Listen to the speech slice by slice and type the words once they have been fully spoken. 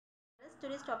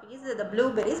Today's topic is the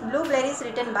blueberries. Blueberries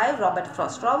written by Robert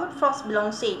Frost. Robert Frost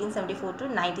belongs to 1874 to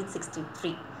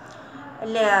 1963.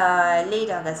 Late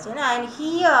Augustine, and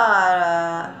he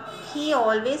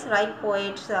always write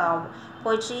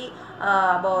poetry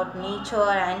about nature,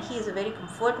 and he is a very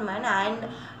comfort man, and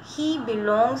he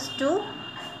belongs to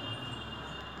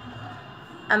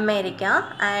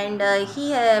America, and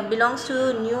he belongs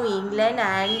to New England,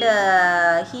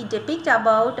 and he depict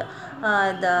about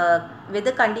the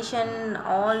weather condition,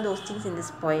 all those things in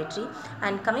this poetry.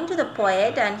 And coming to the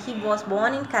poet, and he was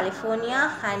born in California,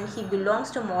 and he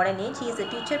belongs to modern age. He is a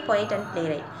teacher, poet and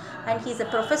playwright, and he is a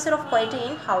professor of poetry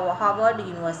in Harvard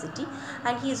University,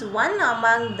 and he is one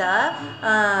among the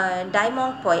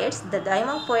Diamond poets. The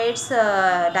Diamond poets,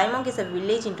 Diamond is a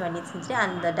village in 20th century,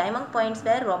 and the Diamond poets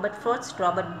were Robert Frost,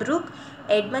 Robert Brooke,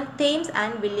 Edmund Thames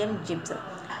and William Gibson.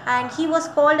 And he was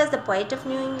called as the poet of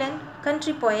New England,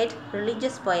 country poet,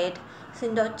 religious poet,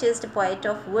 syntactist, poet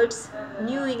of woods,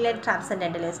 New England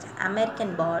transcendentalist,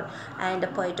 American bard, and a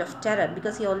poet of terror,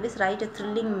 because he always writes a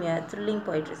thrilling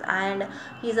poetry, and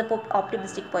he is a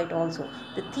optimistic poet also.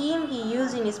 The theme he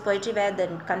used in his poetry were the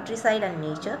countryside and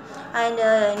nature, and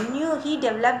he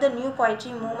developed the new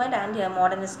poetry movement and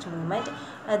modernist movement.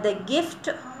 The Gift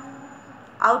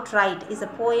Outright is a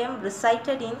poem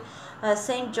recited in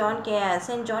St. John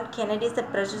Kennedy's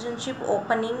presidentship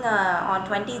opening on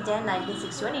 20th January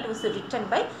 1961. It was written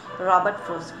by Robert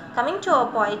Frost. Coming to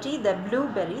our poetry, the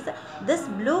blueberries. This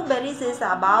blueberries is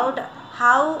about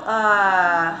how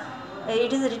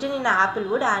it is written in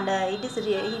Applewood, and it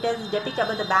does depict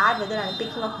about the bad weather and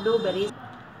picking of blueberries.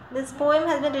 This poem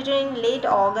has been written in late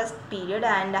August period,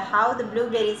 and how the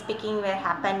blueberries picking were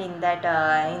happened in that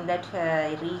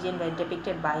region were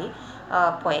depicted by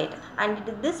poet. And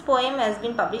this poem has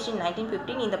been published in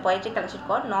 1915 in the poetry collection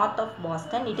called North of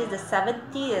Boston. It is the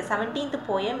 17th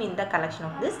poem in the collection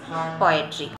of this poetry.